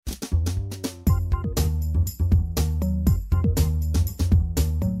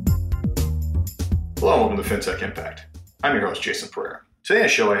Hello and welcome to FinTech Impact. I'm your host, Jason Pereira. Today on the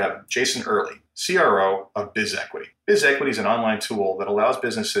show, I have Jason Early, CRO of BizEquity. BizEquity is an online tool that allows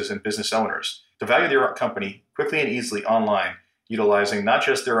businesses and business owners to value their company quickly and easily online, utilizing not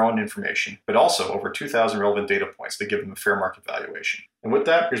just their own information, but also over 2,000 relevant data points that give them a fair market valuation. And with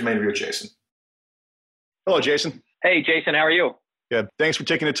that, here's my interview with Jason. Hello, Jason. Hey, Jason, how are you? Good. Thanks for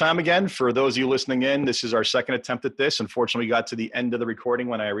taking the time again. For those of you listening in, this is our second attempt at this. Unfortunately, we got to the end of the recording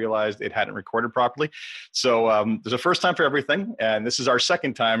when I realized it hadn't recorded properly. So there's a first time for everything, and this is our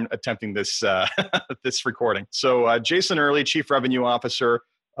second time attempting this this recording. So Jason Early, Chief Revenue Officer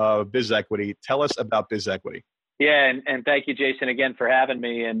of BizEquity. Tell us about BizEquity. Yeah, and thank you, Jason, again for having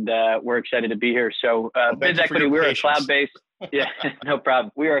me, and we're excited to be here. So BizEquity, we're a cloud-based. Yeah, no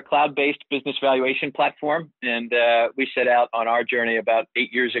problem. We are a cloud-based business valuation platform, and we set out on our journey about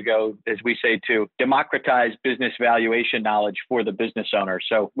 8 years ago, as we say, to democratize business valuation knowledge for the business owner.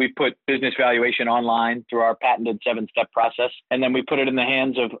 So we put business valuation online through our patented 7-step process, and then we put it in the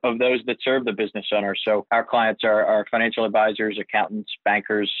hands of those that serve the business owner. So our clients are financial advisors, accountants,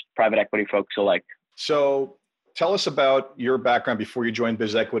 bankers, private equity folks alike. So tell us about your background before you joined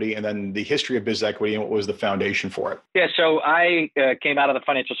BizEquity, and then the history of BizEquity and what was the foundation for it. Yeah, so I came out of the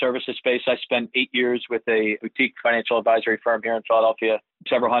financial services space. I spent 8 years with a boutique financial advisory firm here in Philadelphia,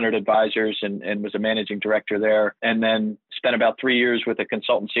 several hundred advisors, and was a managing director there. And then spent about 3 years with a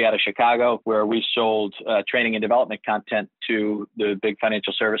consultancy out of Chicago, where we sold training and development content to the big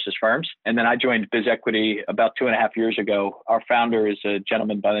financial services firms. And then I joined BizEquity about 2.5 years ago. Our founder is a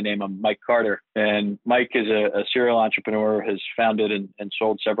gentleman by the name of Mike Carter. And Mike is a serial entrepreneur, has founded and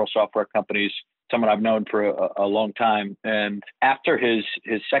sold several software companies, someone I've known for a long time. And after his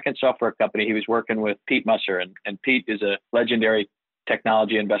second software company, he was working with Pete Musser. And Pete is a legendary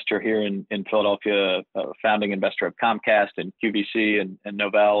technology investor here in Philadelphia, a founding investor of Comcast and QVC and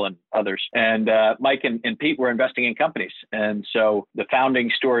Novell and others. And Mike and Pete were investing in companies. And so the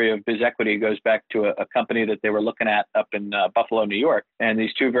founding story of BizEquity goes back to a company that they were looking at up in Buffalo, New York. And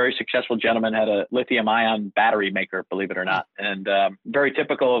these two very successful gentlemen had a lithium-ion battery maker, believe it or not. And very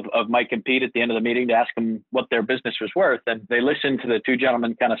typical of Mike and Pete at the end of the meeting to ask them what their business was worth. And they listened to the two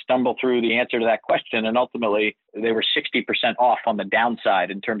gentlemen kind of stumble through the answer to that question. And ultimately, they were 60% off on the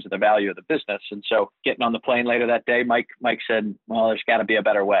downside in terms of the value of the business. And so getting on the plane later that day, Mike said, well, there's got to be a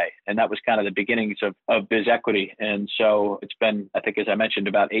better way. And that was kind of the beginnings of BizEquity. And so it's been, I think, as I mentioned,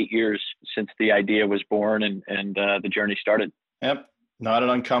 about 8 years since the idea was born and the journey started. Yep. Not an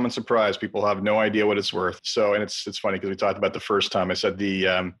uncommon surprise. People have no idea what it's worth. So, and it's funny because we talked about the first time. I said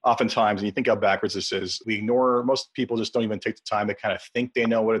oftentimes, and you think how backwards this is, most people just don't even take the time to kind of think they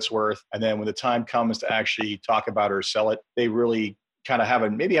know what it's worth. And then when the time comes to actually talk about it or sell it, they really kind of have a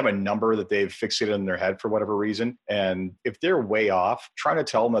number that they've fixated in their head for whatever reason. And if they're way off, trying to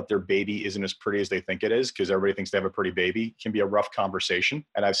tell them that their baby isn't as pretty as they think it is, because everybody thinks they have a pretty baby, can be a rough conversation.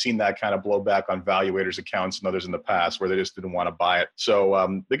 And I've seen that kind of blow back on valuators' accounts and others in the past where they just didn't want to buy it.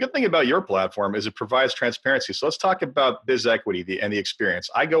 So the good thing about your platform is it provides transparency. So let's talk about BizEquity and the experience.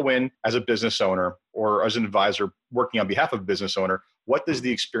 I go in as a business owner or as an advisor working on behalf of a business owner. What does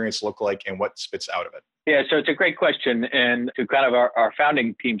the experience look like and what spits out of it? Yeah, so it's a great question. And to kind of our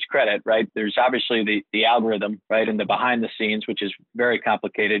founding team's credit, right, there's obviously the algorithm, right, and the behind the scenes, which is very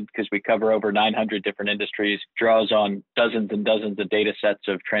complicated because we cover over 900 different industries, draws on dozens and dozens of data sets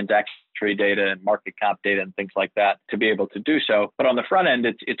of transaction data and market comp data and things like that to be able to do so. But on the front end,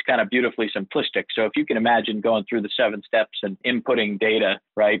 it's kind of beautifully simplistic. So if you can imagine going through the 7 steps and inputting data,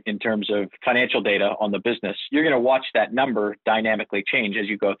 right, in terms of financial data on the business, you're going to watch that number dynamically change as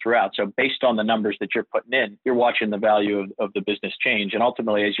you go throughout. So based on the numbers that you're putting in, you're watching the value of the business change. And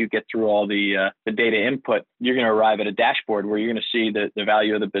ultimately, as you get through all the data input, you're going to arrive at a dashboard where you're going to see the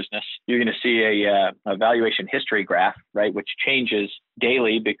value of the business. You're going to see a valuation history graph, right, which changes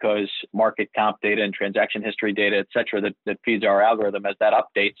daily because market comp data and transaction history data, et cetera, that feeds our algorithm as that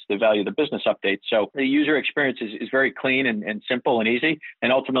updates, the value of the business updates. So the user experience is very clean and simple and easy.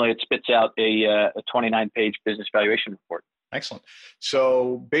 And ultimately, it spits out a 29-page business valuation report. Excellent.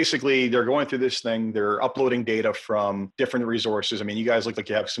 So basically, they're going through this thing. They're uploading data from different resources. I mean, you guys look like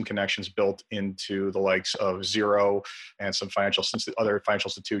you have some connections built into the likes of Xero and some other financial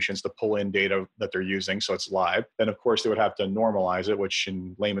institutions to pull in data that they're using. So it's live. Then, of course, they would have to normalize it, which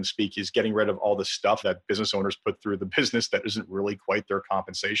in layman's speak is getting rid of all the stuff that business owners put through the business that isn't really quite their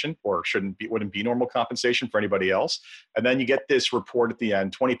compensation or wouldn't be normal compensation for anybody else. And then you get this report at the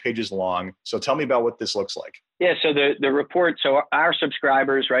end, 20 pages long. So tell me about what this looks like. Yeah, so the report, so our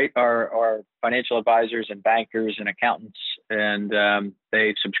subscribers, right, are financial advisors and bankers and accountants and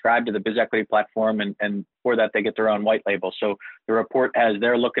they subscribe to the BizEquity platform, and for that they get their own white label. So the report has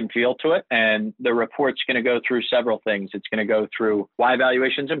their look and feel to it, and the report's going to go through several things. It's going to go through why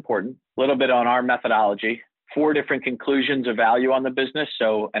valuation is important, a little bit on our methodology, 4 different conclusions of value on the business.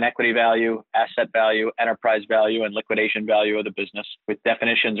 So an equity value, asset value, enterprise value, and liquidation value of the business with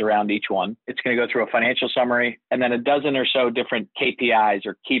definitions around each one. It's going to go through a financial summary and then a dozen or so different KPIs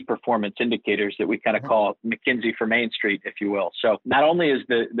or key performance indicators that we kind of call McKinsey for Main Street, if you will. So not only is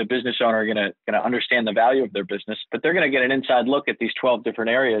the business owner going to understand the value of their business, but they're going to get an inside look at these 12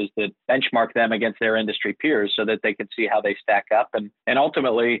 different areas that benchmark them against their industry peers so that they can see how they stack up and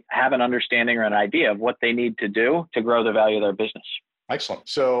ultimately have an understanding or an idea of what they need to do to grow the value of their business. Excellent.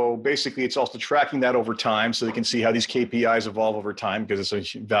 So basically, it's also tracking that over time so they can see how these KPIs evolve over time because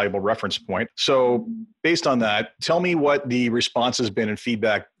it's a valuable reference point. So based on that, tell me what the response has been and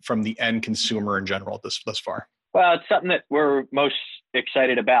feedback from the end consumer in general thus far. Well, it's something that we're most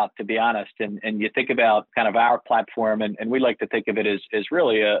excited about, to be honest. And you think about kind of our platform, and we like to think of it as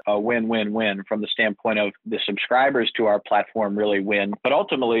really a win-win-win from the standpoint of the subscribers to our platform really win. But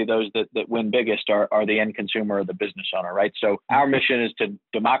ultimately, those that win biggest are the end consumer or the business owner, right? So our mission is to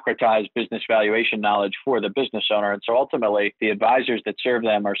democratize business valuation knowledge for the business owner. And so ultimately, the advisors that serve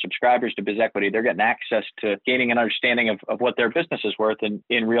them are subscribers to BizEquity. They're getting access to gaining an understanding of what their business is worth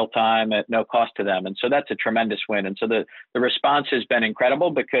in real time at no cost to them. And so that's a tremendous win. And so the response has been incredible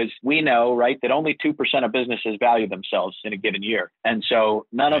because we know, right, that only 2% of businesses value themselves in a given year. And so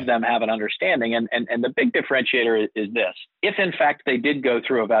none of them have an understanding. And the big differentiator is this. If in fact they did go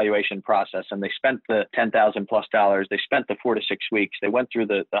through a valuation process and they spent the $10,000+, they spent the 4 to 6 weeks, they went through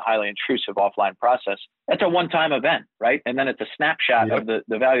the highly intrusive offline process, that's a one-time event, right? And then it's a snapshot of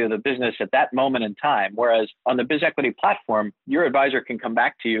the value of the business at that moment in time. Whereas on the BizEquity platform, your advisor can come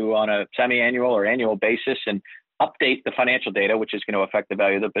back to you on a semi-annual or annual basis and update the financial data, which is going to affect the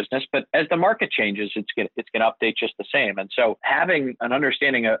value of the business. But as the market changes, it's going to update just the same. And so having an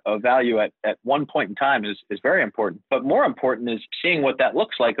understanding of value at one point in time is very important. But more important is seeing what that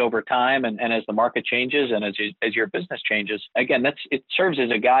looks like over time and as the market changes and as your business changes. Again, it serves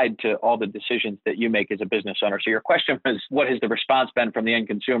as a guide to all the decisions that you make as a business owner. So your question was, what has the response been from the end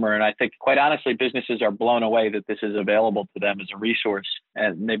consumer? And I think quite honestly, businesses are blown away that this is available to them as a resource.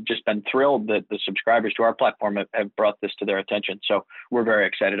 And they've just been thrilled that the subscribers to our platform have brought this to their attention. So we're very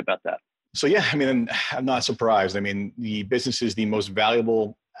excited about that. So yeah, I mean, I'm not surprised. I mean, the business is the most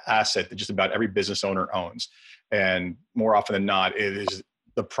valuable asset that just about every business owner owns. And more often than not, it is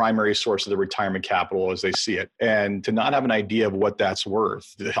the primary source of the retirement capital as they see it. And to not have an idea of what that's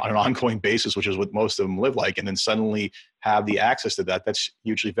worth on an ongoing basis, which is what most of them live like, and then suddenly have the access to that, that's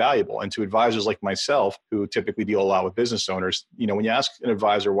hugely valuable. And to advisors like myself, who typically deal a lot with business owners, when you ask an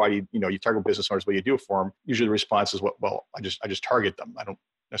advisor, why do you target business owners, what do you do for them? Usually the response is, well, I just target them. I don't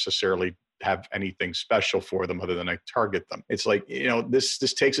necessarily have anything special for them other than I target them. It's like,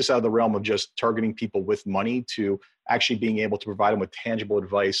 this takes us out of the realm of just targeting people with money to actually being able to provide them with tangible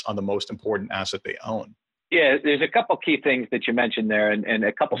advice on the most important asset they own. Yeah, there's a couple key things that you mentioned there and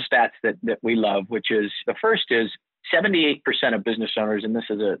a couple stats that we love, which is the first is 78% of business owners, and this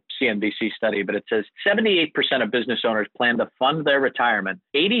is a CNBC study, but it says 78% of business owners plan to fund their retirement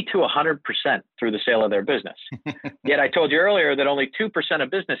 80 to 100% through the sale of their business. Yet I told you earlier that only 2%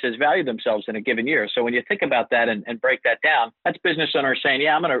 of businesses value themselves in a given year. So when you think about that and break that down, that's business owners saying,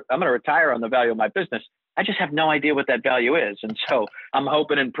 yeah, I'm gonna retire on the value of my business. I just have no idea what that value is. And so I'm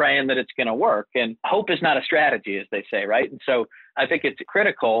hoping and praying that it's going to work. And hope is not a strategy, as they say, right? And so I think it's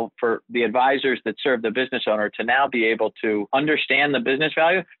critical for the advisors that serve the business owner to now be able to understand the business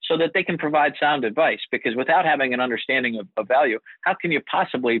value so that they can provide sound advice. Because without having an understanding of value, how can you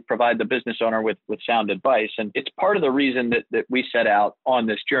possibly provide the business owner with sound advice? And it's part of the reason that we set out on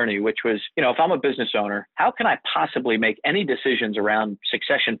this journey, which was, if I'm a business owner, how can I possibly make any decisions around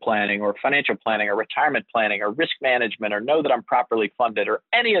succession planning or financial planning or retirement planning or risk management or know that I'm properly funded or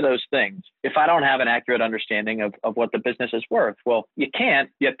any of those things if I don't have an accurate understanding of what the business is worth? Well, you can't,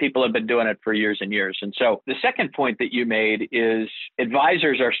 yet people have been doing it for years and years. And so the second point that you made is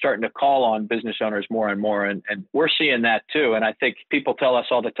advisors are starting to call on business owners more and more. And we're seeing that too. And I think people tell us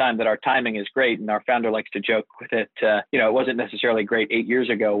all the time that our timing is great. And our founder likes to joke with it. It wasn't necessarily great 8 years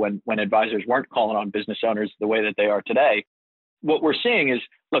ago when advisors weren't calling on business owners the way that they are today. What we're seeing is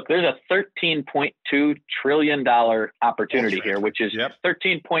Look, there's a $13.2 trillion opportunity here, which is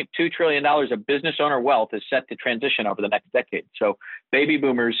 $13.2 trillion of business owner wealth is set to transition over the next decade. So baby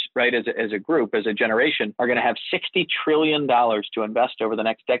boomers, right, as a group, as a generation, are going to have $60 trillion to invest over the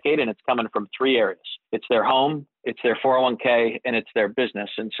next decade. And it's coming from three areas. It's their home, it's their 401k, and it's their business.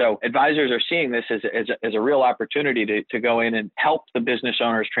 And so advisors are seeing this as a real opportunity to go in and help the business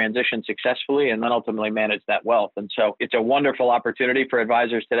owners transition successfully and then ultimately manage that wealth. And so it's a wonderful opportunity for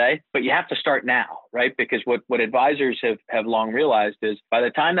advisors today, but you have to start now, right? Because what advisors have long realized is by the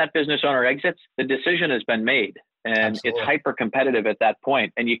time that business owner exits, the decision has been made. And Absolutely. It's hyper competitive at that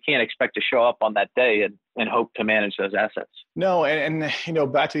point, and you can't expect to show up on that day and hope to manage those assets. No, and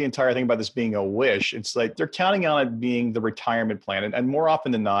back to the entire thing about this being a wish, it's like they're counting on it being the retirement plan. And more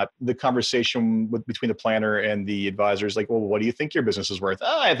often than not, the conversation between the planner and the advisor is like, well, what do you think your business is worth?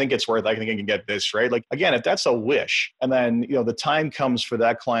 I think it's worth, I think I can get this, right? Like, again, if that's a wish, and then, the time comes for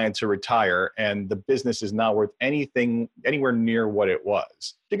that client to retire and the business is not worth anything, anywhere near what it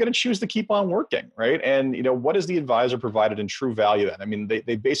was, they're going to choose to keep on working, right? And, what has the advisor provided in true value then? I mean,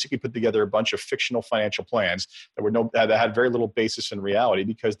 they basically put together a bunch of fictional financial plans that had very little basis in reality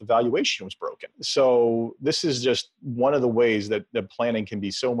because the valuation was broken. So this is just one of the ways that planning can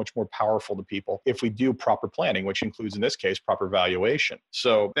be so much more powerful to people if we do proper planning, which includes, in this case, proper valuation.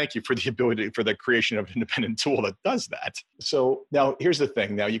 So thank you for the ability for the creation of an independent tool that does that. So now here's the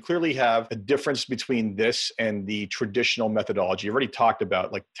thing. Now you clearly have a difference between this and the traditional methodology. You already talked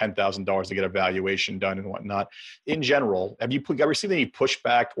about like $10,000 to get a valuation done and whatnot. In general, have you received any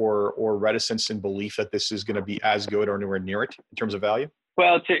pushback or reticence in belief that this is going to be as good or nowhere near it in terms of value?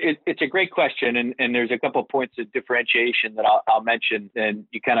 Well, it's a great question, and there's a couple of points of differentiation that I'll mention. And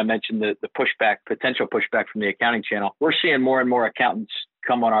you kind of mentioned the potential pushback from the accounting channel. We're seeing more and more accountants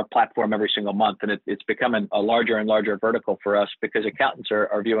come on our platform every single month, and it's becoming a larger and larger vertical for us because accountants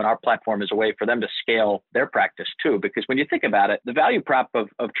are viewing our platform as a way for them to scale their practice too. Because when you think about it, the value prop of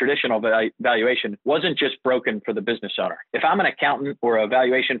traditional valuation wasn't just broken for the business owner. If I'm an accountant or a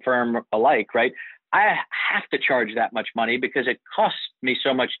valuation firm alike, right, I have to charge that much money because it costs me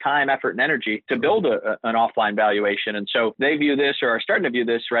so much time, effort, and energy to build an offline valuation. And so they view this, or are starting to view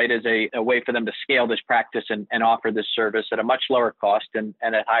this, right, as a way for them to scale this practice and offer this service at a much lower cost and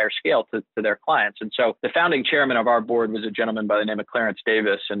at higher scale to their clients. And so the founding chairman of our board was a gentleman by the name of Clarence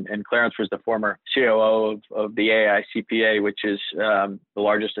Davis. And Clarence was the former COO of the AICPA, which is the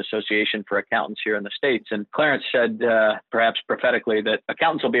largest association for accountants here in the States. And Clarence said, perhaps prophetically, that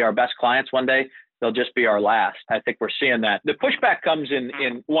accountants will be our best clients one day. They'll just be our last. I think we're seeing that. The pushback comes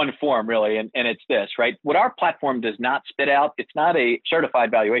in one form, really, and it's this, right? What our platform does not spit out, it's not a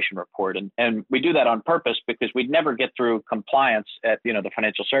certified valuation report. And we do that on purpose because we'd never get through compliance at, the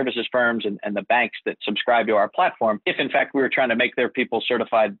financial services firms and the banks that subscribe to our platform if, in fact, we were trying to make their people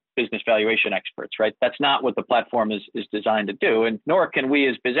certified business valuation experts, right? That's not what the platform is designed to do. And nor can we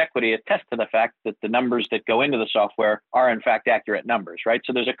as BizEquity attest to the fact that the numbers that go into the software are, in fact, accurate numbers, right?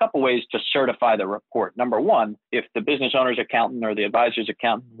 So there's a couple ways to certify the report. Number one, if the business owner's accountant or the advisor's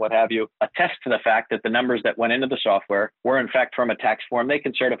accountant, what have you, attest to the fact that the numbers that went into the software were in fact from a tax form, they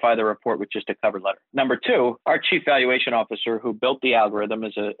can certify the report with just a cover letter. Number two, our chief valuation officer who built the algorithm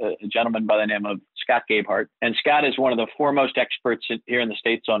is a gentleman by the name of Scott Gabehart. And Scott is one of the foremost experts here in the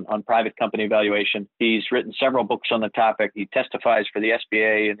States on private company valuation. He's written several books on the topic. He testifies for the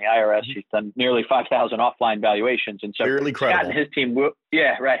SBA and the IRS. He's done nearly 5,000 offline valuations. And so Scott and his team will,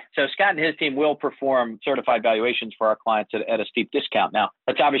 So Scott and his team will perform certified valuations for our clients at a steep discount. Now,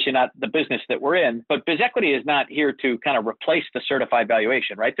 that's obviously not the business that we're in, but BizEquity is not here to kind of replace the certified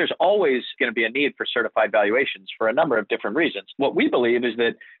valuation, right? There's always going to be a need for certified valuations for a number of different reasons. What we believe is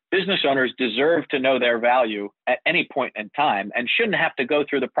that business owners deserve to know their value at any point in time and shouldn't have to go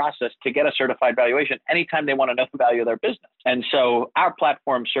through the process to get a certified valuation anytime they want to know the value of their business. And so our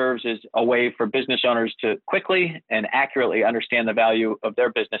platform serves as a way for business owners to quickly and accurately understand the value of their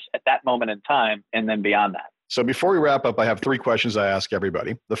business at that moment in time and then beyond that. So before we wrap up, I have three questions I ask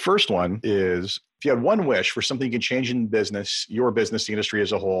everybody. The first one is, if you had one wish for something you could change in business, your business, the industry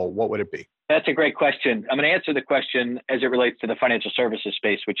as a whole, what would it be? That's a great question. I'm going to answer the question as it relates to the financial services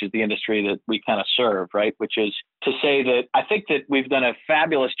space, which is the industry that we kind of serve, right? Which is to say that I think that we've done a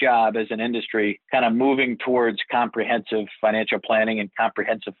fabulous job as an industry kind of moving towards comprehensive financial planning and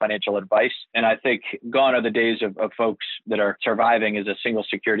comprehensive financial advice. And I think gone are the days of folks that are surviving as a single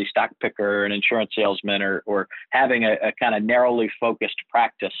security stock picker, an insurance salesman, or having a kind of narrowly focused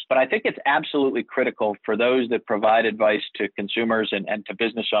practice. But I think it's absolutely critical for those that provide advice to consumers and to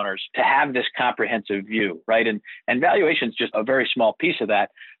business owners to have this comprehensive view, right? And valuation is just a very small piece of that.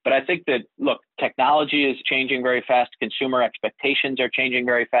 But I think that, look, technology is changing very fast. Consumer expectations are changing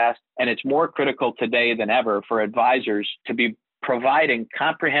very fast. And it's more critical today than ever for advisors to be providing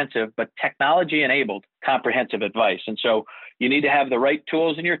comprehensive, but technology-enabled comprehensive advice. And so you need to have the right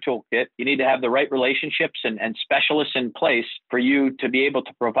tools in your toolkit. You need to have the right relationships and specialists in place for you to be able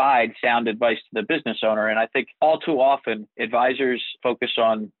to provide sound advice to the business owner. And I think all too often, advisors focus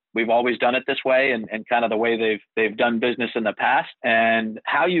on, we've always done it this way, and kind of the way they've done business in the past. And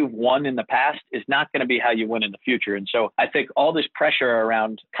how you've won in the past is not going to be how you win in the future. And so I think all this pressure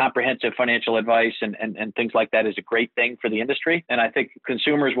around comprehensive financial advice and things like that is a great thing for the industry. And I think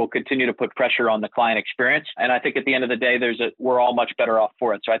consumers will continue to put pressure on the client experience. And I think at the end of the day, we're all much better off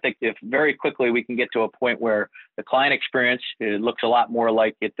for it. So I think if very quickly we can get to a point where the client experience looks a lot more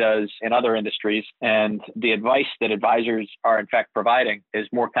like it does in other industries, and the advice that advisors are in fact providing is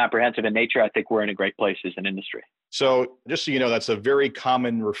more comprehensive in nature, I think we're in a great place as an industry. So just so you know, that's a very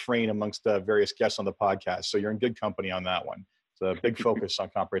common refrain amongst various guests on the podcast. So you're in good company on that one. It's a big focus on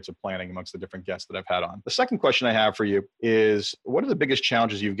comprehensive planning amongst the different guests that I've had on. The second question I have for you is, what are the biggest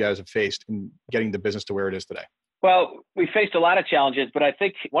challenges you guys have faced in getting the business to where it is today? Well, we faced a lot of challenges, but I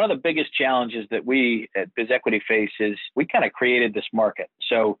think one of the biggest challenges that we at BizEquity face is we kind of created this market.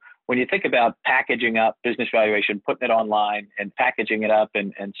 So when you think about packaging up business valuation, putting it online and packaging it up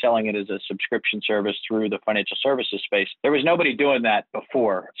and selling it as a subscription service through the financial services space, there was nobody doing that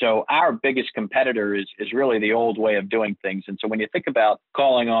before. So our biggest competitor is really the old way of doing things. And so when you think about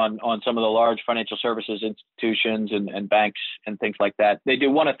calling on some of the large financial services institutions and banks and things like that, they do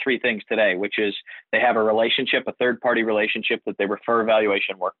one of three things today, which is they have a relationship, a third-party relationship that they refer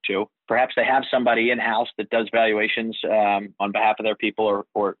valuation work to. Perhaps they have somebody in-house that does valuations on behalf of their people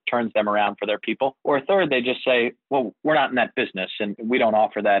or turns them around for their people. Or third, they just say, well, we're not in that business and we don't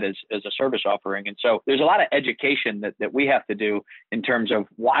offer that as a service offering. And so there's a lot of education that we have to do in terms of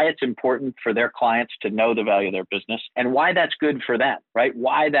why it's important for their clients to know the value of their business and why that's good for them, right?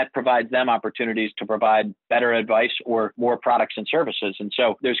 Why that provides them opportunities to provide better advice or more products and services. And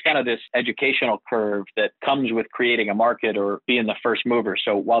so there's kind of this educational curve that comes with creating a market or being the first mover.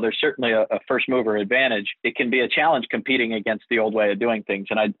 So while there's certainly a first mover advantage, it can be a challenge competing against the old way of doing things.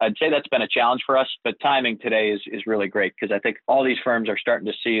 And I'd say that's been a challenge for us, but timing today is really great because I think all these firms are starting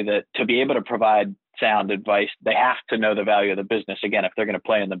to see that to be able to provide sound advice, they have to know the value of the business, again, if they're going to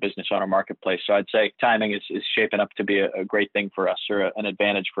play in the business owner marketplace. So I'd say timing is shaping up to be a great thing for us or an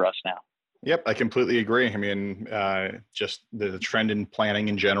advantage for us now. Yep, I completely agree. I mean, just the trend in planning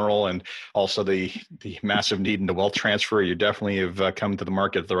in general, and also the massive need into wealth transfer. You definitely have come to the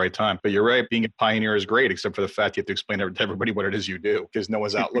market at the right time. But you're right, being a pioneer is great, except for the fact you have to explain to everybody what it is you do, because no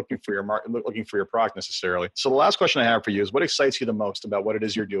one's out looking for your product necessarily. So the last question I have for you is, what excites you the most about what it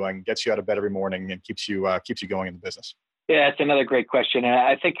is you're doing, gets you out of bed every morning, and keeps you going in the business? Yeah, it's another great question. And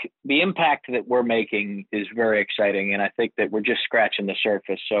I think the impact that we're making is very exciting. And I think that we're just scratching the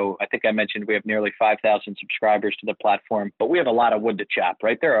surface. So I think I mentioned we have nearly 5,000 subscribers to the platform, but we have a lot of wood to chop,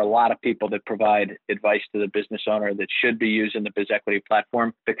 right? There are a lot of people that provide advice to the business owner that should be using the BizEquity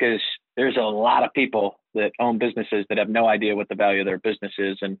platform, because there's a lot of people that own businesses that have no idea what the value of their business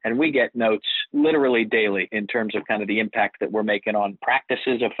is. And we get notes literally daily in terms of kind of the impact that we're making on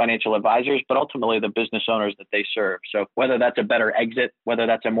practices of financial advisors, but ultimately the business owners that they serve. So whether that's a better exit, whether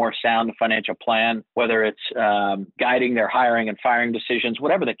that's a more sound financial plan, whether it's guiding their hiring and firing decisions,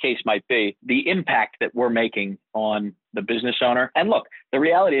 whatever the case might be, the impact that we're making on the business owner. And look, the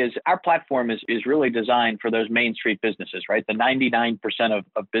reality is our platform is really designed for those Main Street businesses, right? The 99%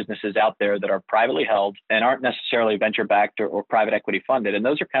 of businesses out there that are privately held and aren't necessarily venture backed or private equity funded. And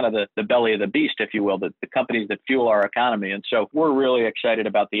those are kind of the belly of the beast, if you will, the companies that fuel our economy. And so we're really excited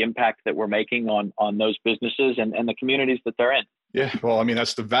about the impact that we're making on those businesses and the communities that they're in. Yeah, well, I mean,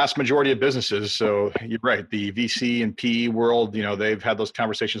 that's the vast majority of businesses. So you're right. The VC and PE world, they've had those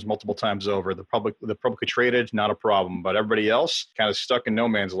conversations multiple times over. The publicly traded, not a problem, but everybody else kind of stuck in no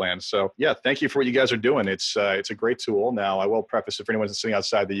man's land. So yeah, thank you for what you guys are doing. It's a great tool. Now, I will preface, if anyone's sitting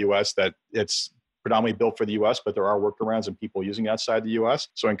outside the U.S., that it's predominantly built for the U.S., but there are workarounds and people using it outside the U.S.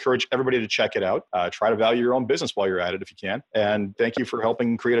 So I encourage everybody to check it out. Try to value your own business while you're at it if you can. And thank you for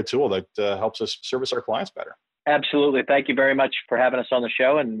helping create a tool that helps us service our clients better. Absolutely. Thank you very much for having us on the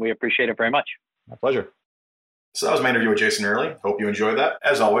show, and we appreciate it very much. My pleasure. So that was my interview with Jason Early. Hope you enjoyed that.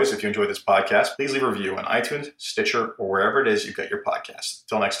 As always, if you enjoyed this podcast, please leave a review on iTunes, Stitcher, or wherever it is you get your podcasts.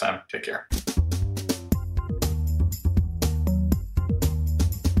 Until next time, take care.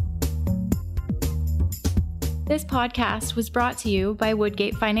 This podcast was brought to you by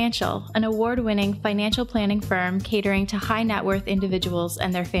Woodgate Financial, an award-winning financial planning firm catering to high net worth individuals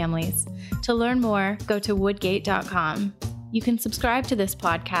and their families. To learn more, go to woodgate.com. You can subscribe to this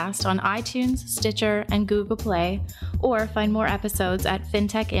podcast on iTunes, Stitcher, and Google Play, or find more episodes at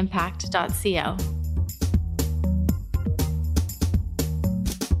fintechimpact.co.